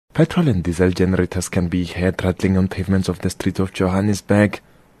Petrol and diesel generators can be heard rattling on pavements of the streets of Johannesburg.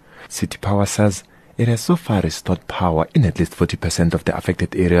 City Power says it has so far restored power in at least 40% of the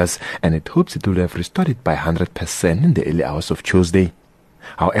affected areas, and it hopes it will have restored it by 100% in the early hours of Tuesday.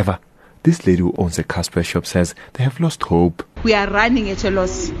 However, this lady who owns a car spare shop says they have lost hope. We are running at a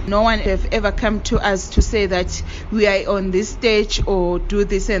loss. No one have ever come to us to say that we are on this stage or do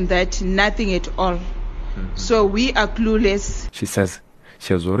this and that. Nothing at all. So we are clueless. She says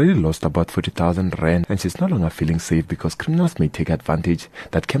she has already lost about 40,000 rand, and she's no longer feeling safe because criminals may take advantage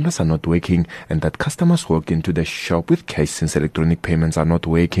that cameras are not working and that customers walk into the shop with cash since electronic payments are not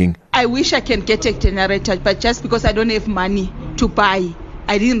working. I wish I can get a generator, but just because I don't have money to buy,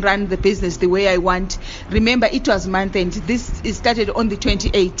 I didn't run the business the way I want. Remember, it was month end. This is started on the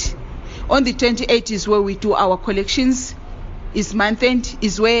 28th. On the 28th is where we do our collections. It's month end,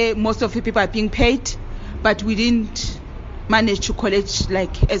 is where most of the people are being paid, but we didn't manage to collect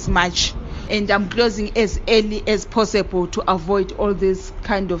like as much. And I'm closing as early as possible to avoid all this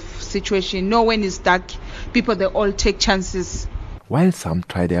kind of situation. No one is dark. People, they all take chances. While some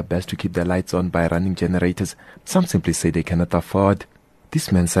try their best to keep their lights on by running generators, some simply say they cannot afford. This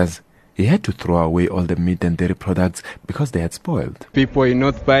man says he had to throw away all the meat and dairy products because they had spoiled. People are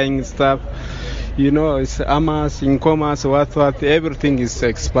not buying stuff. It's amas, incomas, what, everything is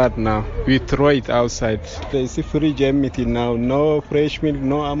expired now. We throw it outside. There's a fridge empty now. No fresh milk,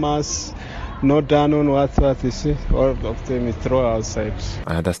 no amas, no Danone, what, you see. All of them we throw outside.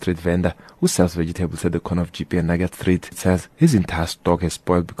 Another street vendor who sells vegetables at the corner of GP and Nugget Street says his entire stock has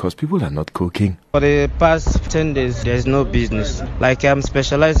spoiled because people are not cooking. For the past 10 days, there's no business. Like I'm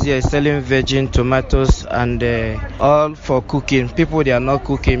specialized here selling virgin tomatoes and all for cooking. People, they are not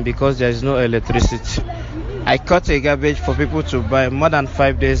cooking because there's no electricity. I cut a garbage for people to buy. More than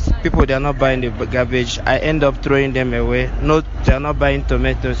 5 days, people, they are not buying the garbage. I end up throwing them away. No, they are not buying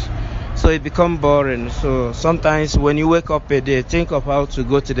tomatoes. So it becomes boring. So sometimes when you wake up a day, think of how to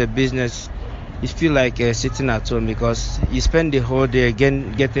go to the business. You feel like sitting at home because you spend the whole day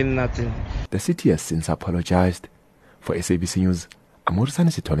again getting nothing. The city has since apologized. For SABC News, I'm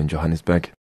Sitol in Johannesburg.